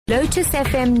Lotus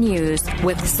FM News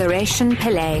with SARESHEN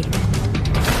Pillay.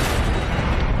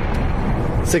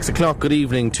 6 o'clock, good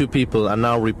evening. 2 people are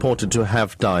now reported to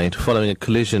have died following a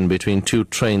collision between 2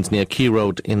 trains near Kei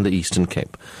Road in the Eastern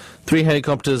Cape. 3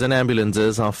 helicopters and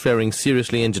ambulances are ferrying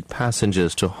seriously injured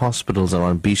passengers to hospitals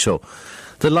around Bisho.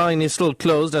 The line is still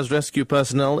closed as rescue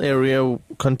personnel area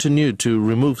continued to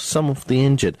remove some of the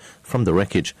injured from the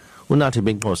wreckage. Unati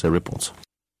Bingpose reports.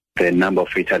 The number of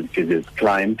fatalities has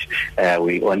climbed.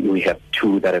 We have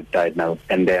 2 that have died now.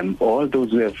 And all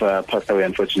those who have passed away,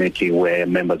 unfortunately, were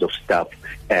members of staff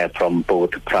from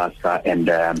both PRASA and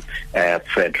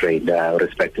Frederaid,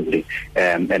 respectively.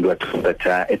 And we're told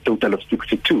that a total of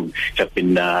 62 have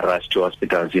been rushed to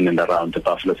hospitals in and around the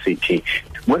Buffalo City.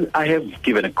 Well, I have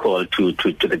given a call to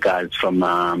the guys from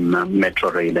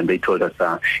Metro Rail, and they told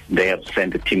us they have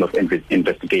sent a team of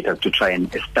investigators to try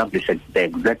and establish the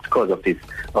exact cause of this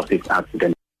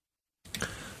accident.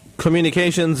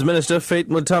 Communications Minister Faith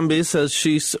Muthambi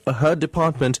says her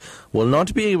department will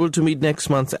not be able to meet next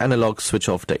month's analogue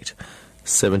switch-off date.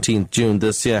 17th June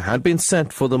this year had been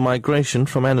set for the migration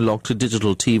from analogue to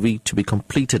digital TV to be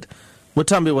completed.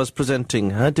 Muthambi was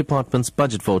presenting her department's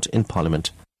budget vote in Parliament.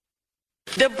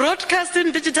 The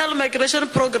Broadcasting Digital Migration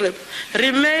Program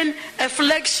remains a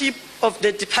flagship of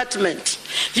the department.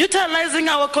 Utilizing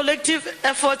our collective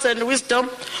efforts and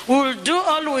wisdom, we will do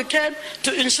all we can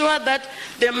to ensure that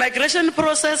the migration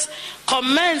process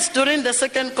commences during the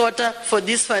second quarter for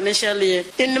this financial year.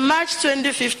 In March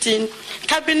 2015,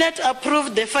 Cabinet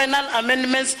approved the final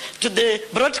amendments to the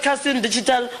Broadcasting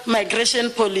Digital Migration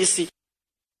Policy.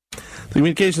 The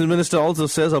Communications Minister also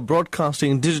says a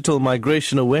broadcasting digital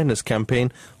migration awareness campaign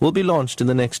will be launched in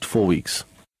the next 4 weeks.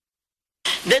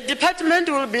 The department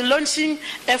will be launching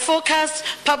a focused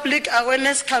public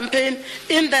awareness campaign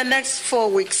in the next 4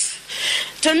 weeks.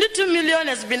 22 million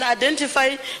has been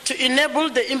identified to enable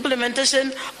the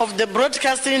implementation of the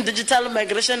Broadcasting Digital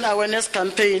Migration Awareness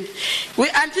Campaign. We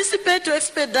anticipate to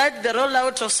expedite the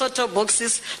rollout of set-top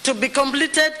boxes to be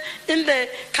completed in the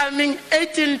coming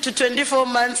 18 to 24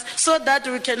 months so that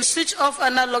we can switch off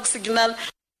analog signal.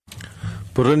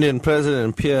 Burundian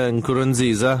President Pierre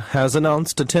Nkurunziza has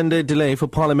announced a 10-day delay for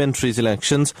parliamentary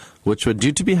elections, which were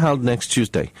due to be held next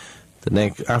Tuesday.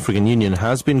 The African Union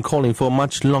has been calling for a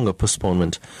much longer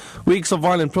postponement. Weeks of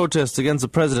violent protests against the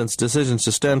president's decisions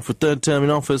to stand for third term in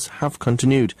office have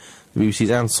continued. The BBC's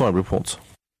Anne Soy reports.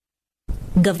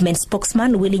 Government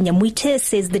spokesman Willie Nyamwite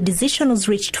says the decision was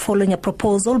reached following a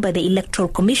proposal by the Electoral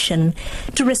Commission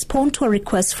to respond to a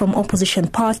request from opposition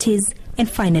parties and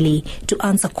finally to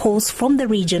answer calls from the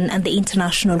region and the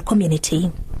international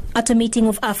community. At a meeting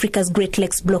of Africa's Great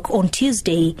Lakes Bloc on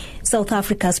Tuesday, South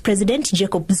Africa's President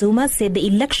Jacob Zuma said the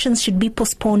elections should be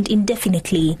postponed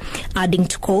indefinitely, adding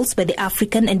to calls by the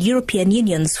African and European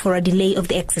unions for a delay of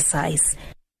the exercise.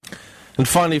 And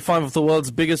finally, 5 of the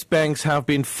world's biggest banks have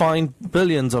been fined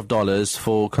billions of dollars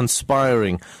for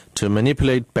conspiring to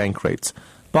manipulate bank rates.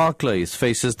 Barclays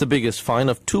faces the biggest fine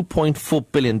of $2.4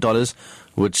 billion,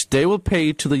 which they will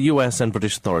pay to the US and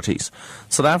British authorities.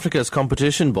 South Africa's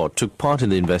Competition Board took part in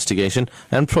the investigation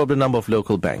and probed a number of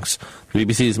local banks. The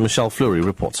BBC's Michelle Fleury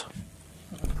reports.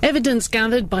 Evidence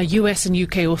gathered by US and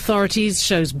UK authorities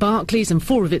shows Barclays and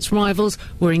 4 of its rivals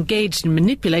were engaged in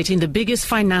manipulating the biggest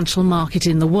financial market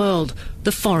in the world,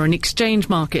 the foreign exchange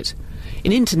market.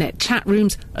 In internet chat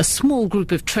rooms, a small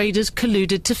group of traders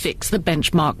colluded to fix the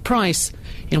benchmark price.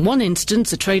 In one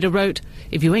instance, a trader wrote,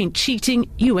 "If you ain't cheating,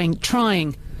 you ain't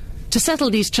trying." To settle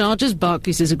these charges,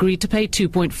 Barclays has agreed to pay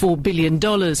 $2.4 billion.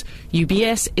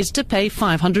 UBS is to pay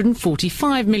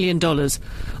 $545 million.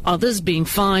 Others being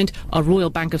fined are Royal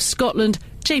Bank of Scotland,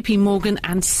 JP Morgan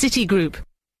and Citigroup.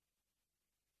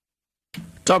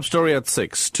 Top story at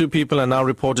 6. 2 people are now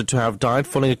reported to have died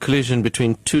following a collision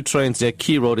between 2 trains near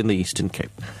Kei Road in the Eastern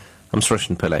Cape. I'm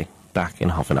SARESHEN Pillay. Back in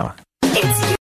half an hour.